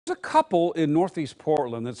There's a couple in Northeast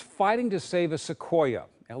Portland that's fighting to save a sequoia.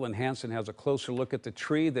 Ellen Hansen has a closer look at the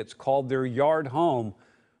tree that's called their yard home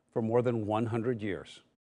for more than 100 years.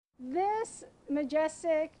 This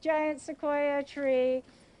majestic giant sequoia tree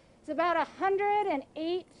is about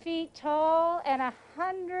 108 feet tall and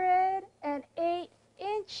 108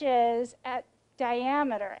 inches at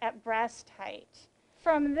diameter at breast height.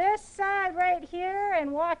 From this side right here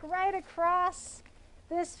and walk right across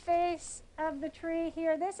this face of the tree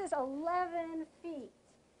here, this is 11 feet.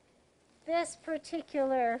 This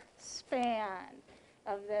particular span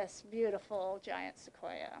of this beautiful giant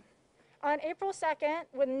sequoia. On April 2nd,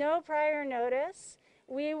 with no prior notice,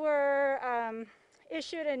 we were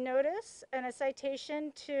issued a notice and a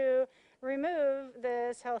citation to remove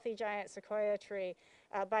this healthy giant sequoia tree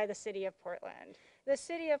by the city of Portland. The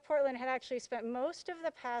city of Portland had actually spent most of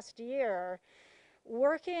the past year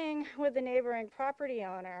working with the neighboring property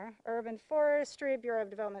owner, Urban Forestry, Bureau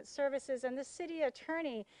of Development Services, and the city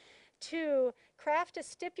attorney to craft a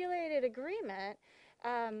stipulated agreement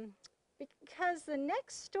because the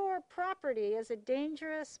next door property is a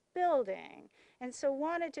dangerous building, and so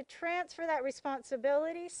wanted to transfer that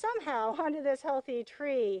responsibility somehow onto this healthy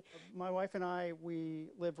tree. My wife and I, we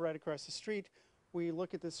live right across the street. We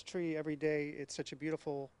look at this tree every day. It's such a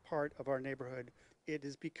beautiful part of our neighborhood. It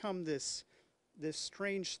has become this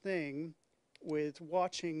strange thing with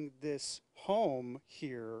watching this home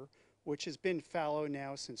here, which has been fallow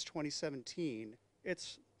now since 2017.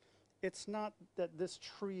 It's not that this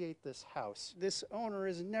tree ate this house. This owner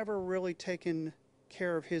has never really taken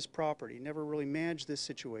care of his property, never really managed this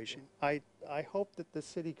situation. I hope that the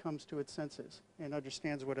city comes to its senses and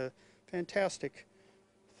understands what a fantastic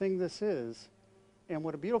thing this is and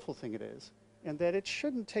what a beautiful thing it is, and that it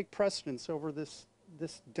shouldn't take precedence over this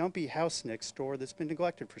dumpy house next door that's been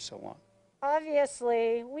neglected for so long.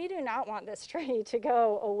 Obviously, we do not want this tree to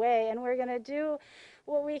go away, and we're going to do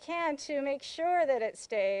what we can to make sure that it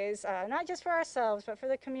stays, not just for ourselves, but for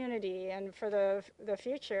the community and for the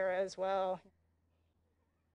future as well.